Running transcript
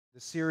The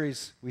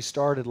series we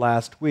started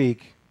last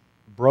week,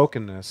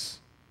 Brokenness,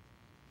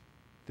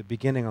 the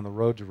beginning on the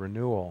road to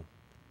renewal,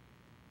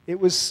 it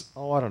was,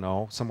 I don't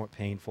know, somewhat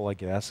painful, I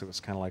guess. It was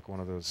kind of like one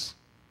of those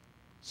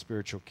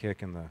spiritual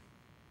kick in the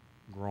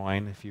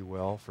groin, if you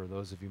will, for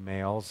those of you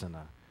males, and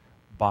a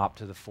bop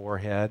to the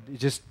forehead.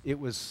 It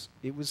was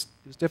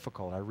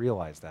difficult. I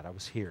realized that. I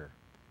was here.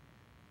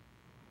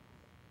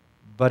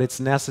 But it's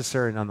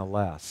necessary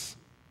nonetheless.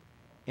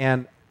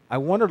 And I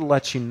wanted to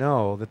let you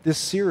know that this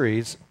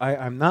series,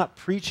 I'm not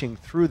preaching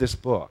through this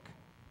book,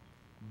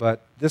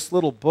 but this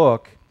little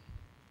book,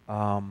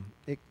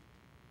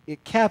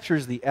 it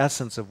captures the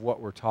essence of what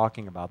we're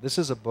talking about. This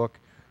is a book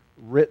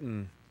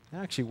written, it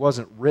actually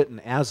wasn't written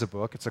as a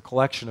book. It's a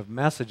collection of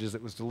messages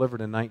that was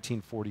delivered in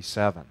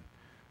 1947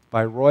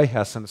 by Roy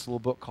Hesson. It's a little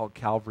book called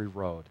Calvary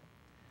Road.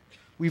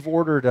 We've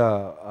ordered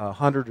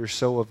 100 or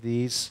so of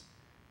these.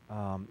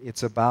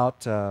 It's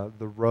about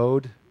the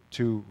road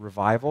to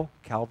revival,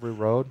 Calvary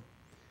Road.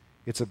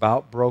 It's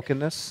about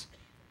brokenness,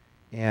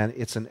 and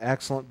it's an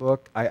excellent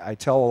book. I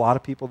tell a lot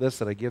of people this,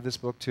 that I give this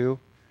book to.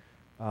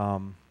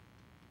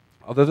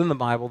 Other than the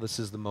Bible, this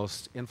is the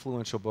most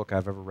influential book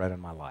I've ever read in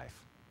my life.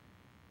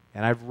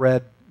 And I've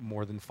read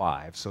more than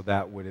 5, so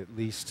that would at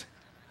least,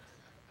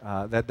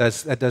 that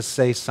does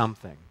say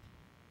something.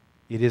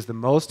 It is the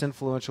most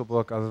influential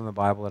book other than the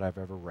Bible that I've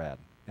ever read.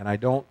 And I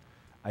don't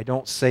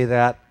say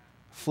that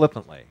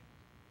flippantly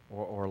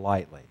or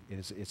lightly.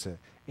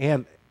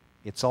 And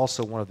it's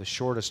also one of the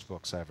shortest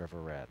books I've ever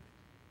read,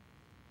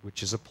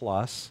 which is a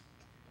plus,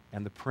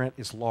 and the print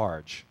is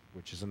large,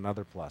 which is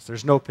another plus.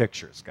 There's no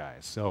pictures,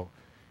 guys, so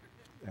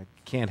I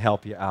can't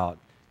help you out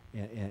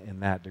in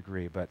that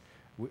degree. But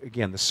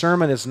again, the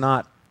sermon is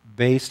not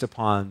based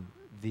upon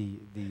the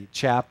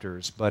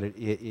chapters, but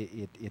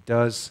it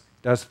does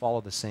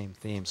follow the same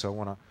theme. So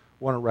I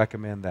want to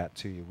recommend that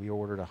to you. We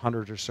ordered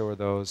 100 or so of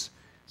those,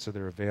 so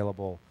they're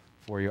available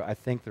for you. I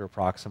think they're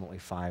approximately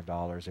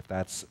 $5. If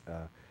that's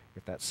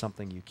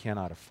something you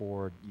cannot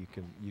afford, you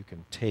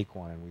can take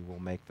one, and we will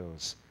make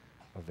those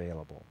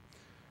available.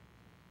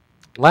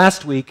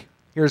 Last week,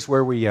 here's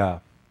where we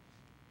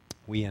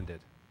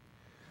ended.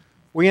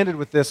 We ended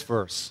with this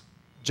verse,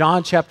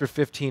 John chapter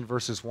 15,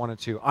 verses 1 and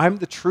 2. I'm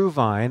the true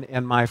vine,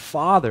 and my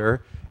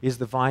Father is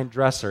the vine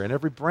dresser, and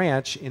every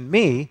branch in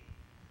me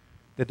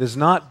that does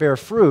not bear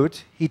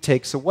fruit, he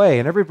takes away,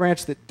 and every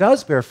branch that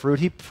does bear fruit,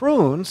 he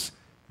prunes,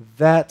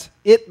 that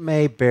it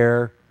may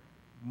bear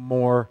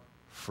more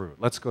fruit.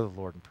 Let's go to the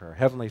Lord in prayer.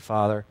 Heavenly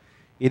Father,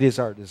 it is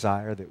our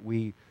desire that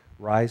we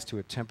rise to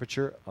a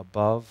temperature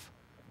above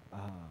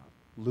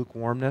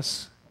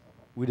lukewarmness.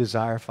 We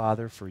desire,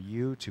 Father, for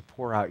you to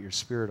pour out your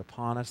Spirit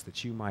upon us,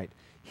 that you might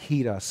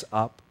heat us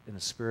up in a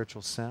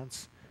spiritual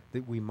sense,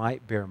 that we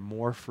might bear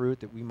more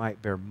fruit, that we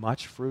might bear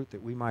much fruit,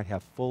 that we might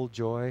have full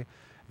joy,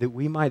 that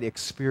we might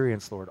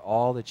experience, Lord,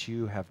 all that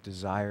you have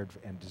desired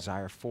and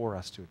desire for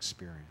us to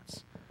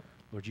experience.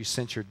 Lord, you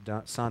sent your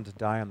Son to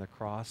die on the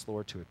cross,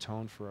 Lord, to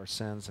atone for our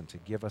sins and to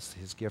give us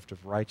his gift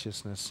of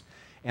righteousness,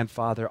 and,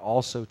 Father,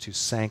 also to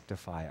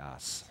sanctify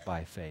us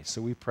by faith.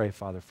 So we pray,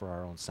 Father, for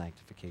our own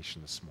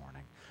sanctification this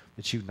morning,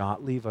 that you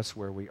not leave us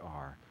where we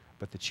are,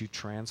 but that you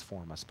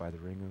transform us by the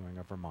renewing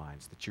of our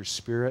minds, that your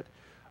Spirit,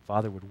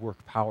 Father, would work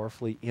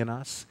powerfully in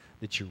us,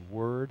 that your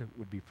word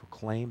would be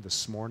proclaimed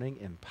this morning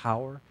in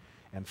power,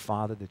 and,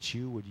 Father, that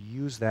you would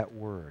use that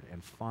word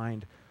and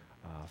find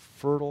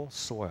fertile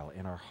soil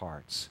in our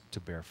hearts to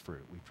bear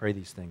fruit. We pray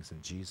these things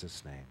in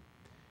Jesus' name.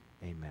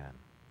 Amen.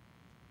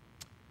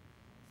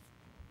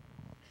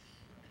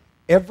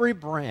 Every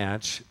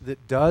branch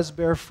that does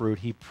bear fruit,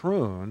 he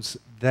prunes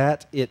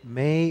that it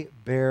may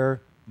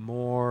bear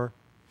more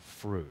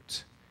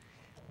fruit.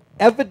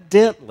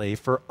 Evidently,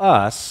 for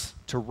us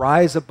to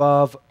rise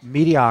above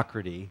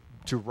mediocrity,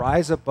 to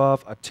rise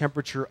above a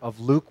temperature of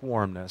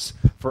lukewarmness,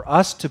 for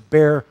us to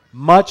bear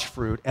much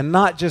fruit, and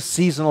not just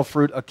seasonal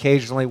fruit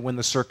occasionally when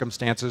the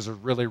circumstances are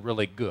really,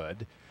 really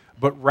good,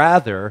 but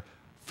rather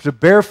to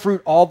bear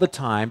fruit all the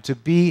time, to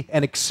be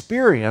and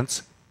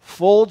experience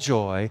full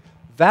joy,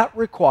 that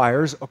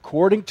requires,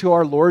 according to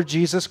our Lord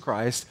Jesus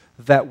Christ,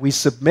 that we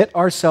submit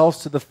ourselves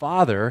to the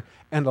Father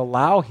and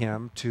allow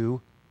him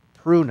to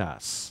prune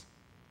us.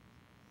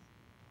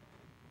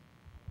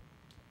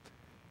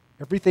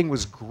 Everything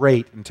was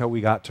great until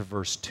we got to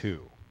verse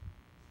 2.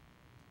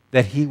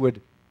 That he would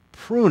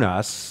prune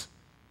us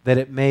that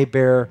it may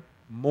bear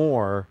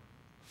more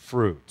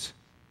fruit.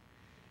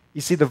 You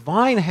see, the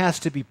vine has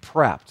to be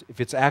prepped if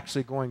it's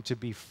actually going to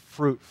be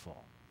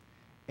fruitful.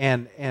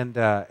 And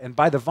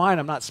by the vine,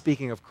 I'm not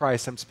speaking of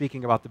Christ. I'm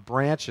speaking about the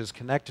branches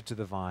connected to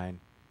the vine.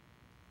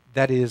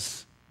 That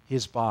is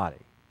his body,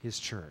 his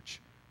church.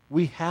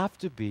 We have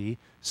to be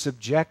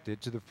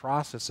subjected to the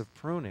process of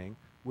pruning,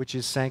 which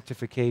is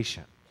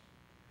sanctification.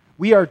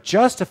 We are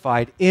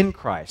justified in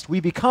Christ. We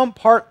become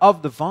part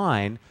of the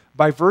vine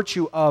by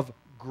virtue of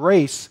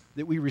grace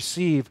that we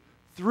receive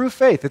through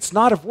faith. It's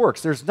not of works.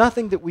 There's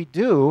nothing that we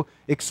do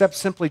except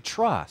simply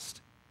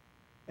trust.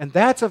 And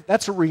that's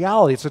a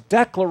reality. It's a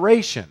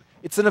declaration.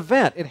 It's an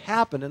event. It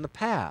happened in the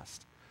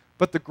past.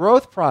 But the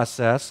growth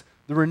process,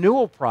 The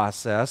renewal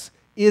process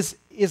is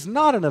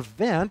not an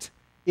event,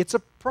 it's a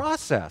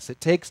process. It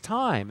takes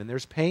time, and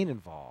there's pain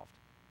involved,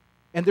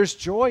 and there's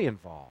joy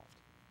involved,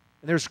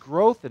 and there's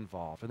growth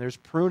involved, and there's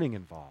pruning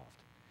involved.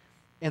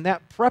 And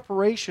that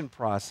preparation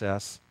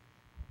process,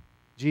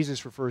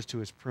 Jesus refers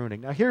to as pruning.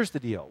 Now, here's the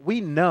deal.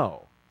 We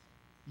know,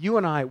 you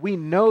and I, we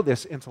know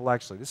this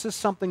intellectually. This is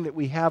something that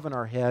we have in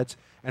our heads,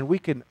 and we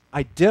can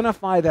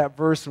identify that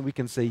verse, and we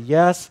can say,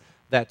 yes,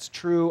 that's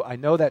true. I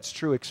know that's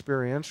true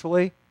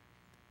experientially,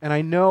 and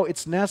I know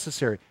it's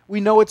necessary. We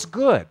know it's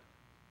good.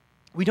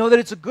 We know that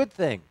it's a good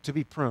thing to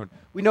be pruned.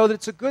 We know that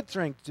it's a good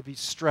thing to be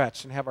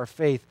stretched and have our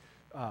faith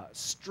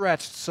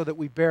stretched so that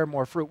we bear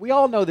more fruit. We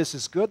all know this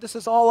is good. This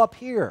is all up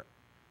here.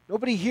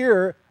 Nobody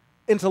here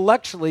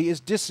intellectually is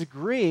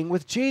disagreeing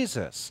with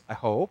Jesus, I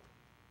hope.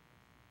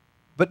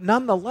 But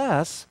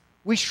nonetheless,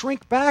 we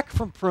shrink back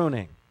from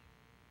pruning.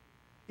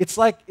 It's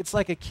like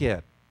a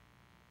kid.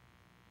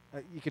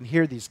 You can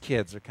hear these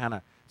kids. They're kind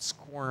of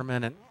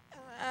squirming and,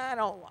 I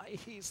don't like,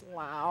 he's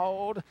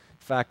loud. In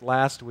fact,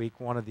 last week,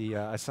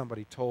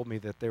 somebody told me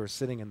that they were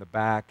sitting in the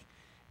back,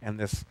 and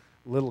this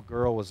little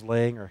girl was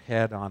laying her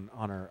head on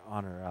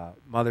her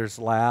mother's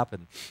lap,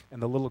 and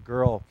the little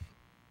girl,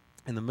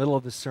 in the middle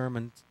of the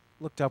sermon,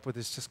 looked up with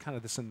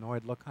this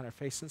annoyed look on her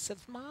face and said,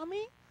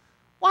 "Mommy,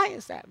 why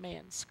is that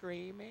man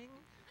screaming?"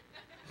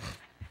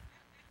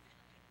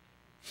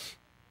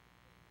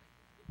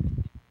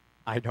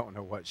 I don't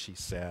know what she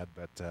said,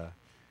 but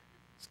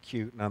it's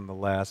cute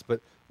nonetheless. But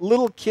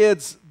little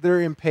kids,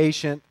 they're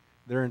impatient,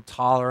 they're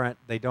intolerant,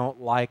 they don't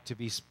like to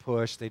be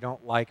pushed, they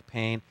don't like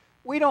pain.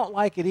 We don't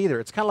like it either.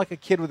 It's kind of like a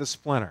kid with a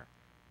splinter.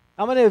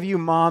 How many of you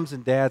moms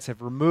and dads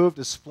have removed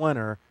a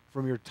splinter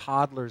from your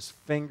toddler's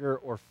finger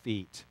or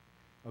feet?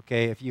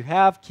 Okay, if you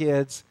have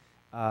kids,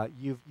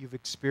 you've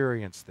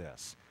experienced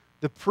this.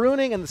 The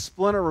pruning and the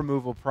splinter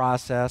removal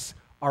process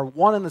are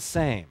one and the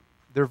same.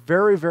 They're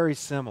very, very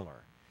similar.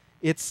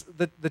 It's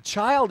the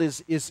child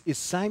is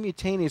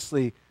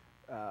simultaneously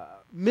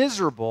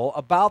miserable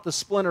about the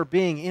splinter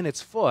being in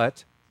its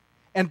foot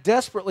and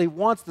desperately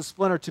wants the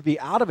splinter to be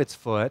out of its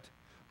foot.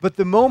 But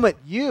the moment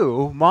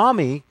you,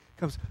 mommy,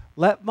 comes,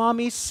 let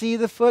mommy see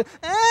the foot.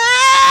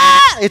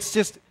 Ah!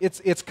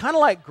 It's kind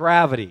of like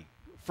gravity.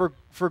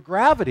 For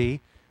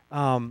gravity,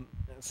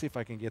 let's see if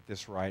I can get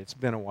this right. It's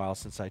been a while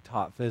since I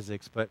taught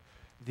physics, but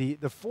the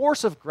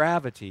force of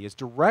gravity is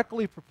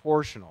directly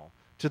proportional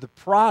to the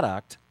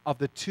product of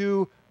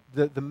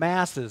the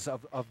masses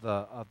of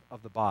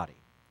the body,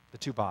 the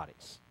two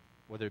bodies,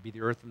 whether it be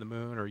the earth and the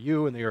moon, or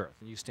you and the earth,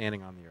 and you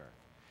standing on the earth.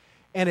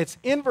 And it's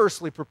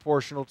inversely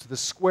proportional to the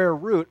square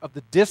root of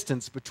the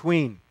distance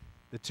between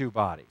the two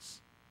bodies.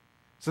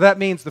 So that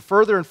means the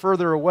further and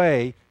further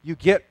away you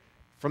get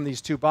from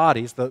these two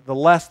bodies, the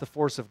less the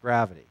force of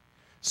gravity.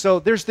 So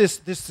there's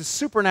this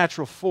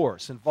supernatural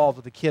force involved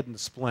with the kid and the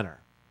splinter.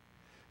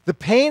 The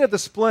pain of the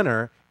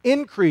splinter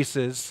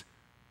increases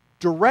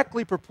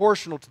directly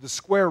proportional to the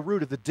square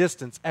root of the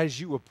distance as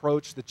you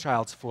approach the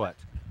child's foot.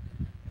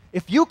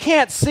 If you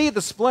can't see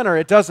the splinter,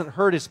 it doesn't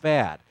hurt as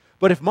bad.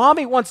 But if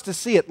mommy wants to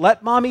see it,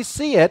 let mommy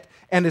see it,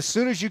 and as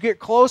soon as you get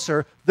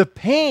closer, the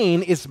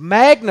pain is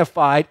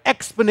magnified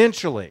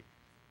exponentially.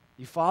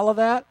 You follow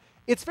that?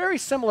 It's very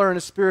similar in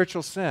a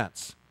spiritual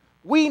sense.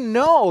 We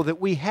know that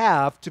we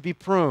have to be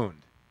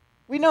pruned.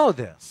 We know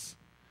this.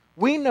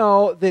 We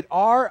know that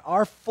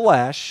our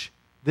flesh,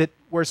 that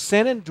where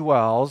sin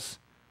indwells,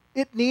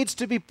 it needs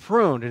to be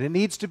pruned and it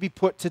needs to be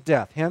put to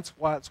death. Hence,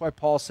 that's why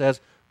Paul says,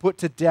 put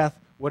to death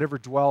whatever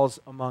dwells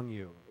among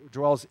you,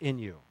 dwells in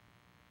you.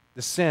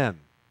 The sin.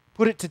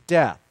 Put it to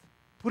death.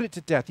 Put it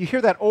to death. You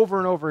hear that over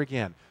and over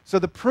again. So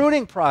the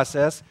pruning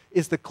process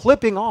is the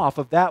clipping off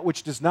of that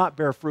which does not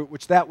bear fruit,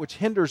 that which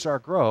hinders our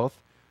growth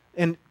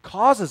and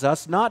causes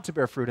us not to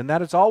bear fruit. And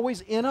that is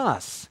always in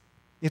us.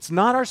 It's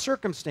not our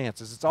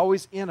circumstances. It's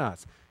always in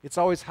us. It's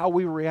always how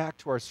we react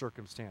to our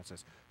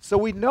circumstances. So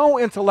we know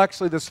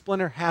intellectually the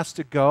splinter has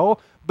to go,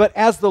 but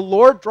as the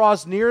Lord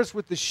draws near us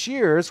with the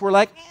shears, we're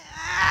like,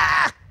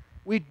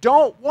 we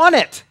don't want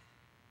it.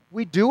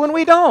 We do and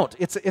we don't.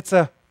 It's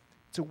a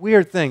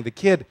weird thing. The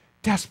kid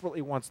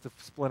desperately wants the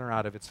splinter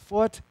out of its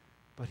foot,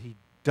 but he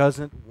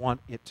doesn't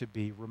want it to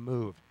be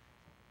removed.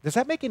 Does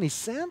that make any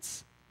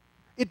sense?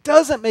 It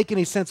doesn't make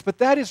any sense, but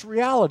that is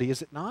reality,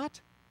 is it not?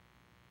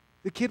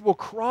 The kid will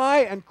cry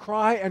and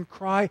cry and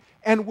cry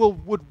and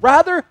would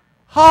rather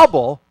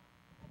hobble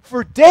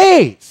for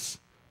days,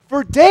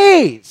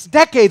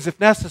 decades if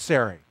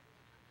necessary,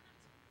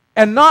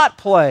 and not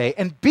play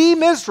and be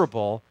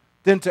miserable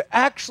than to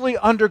actually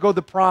undergo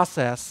the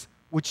process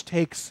which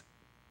takes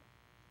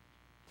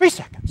 3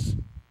 seconds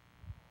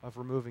of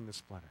removing the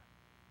splinter.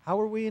 How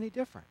are we any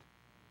different?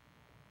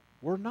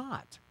 We're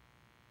not.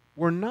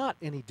 We're not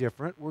any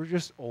different. We're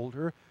just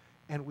older,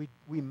 and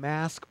we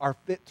mask our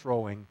fit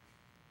throwing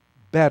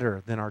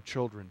better than our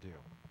children do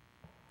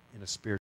in a spiritual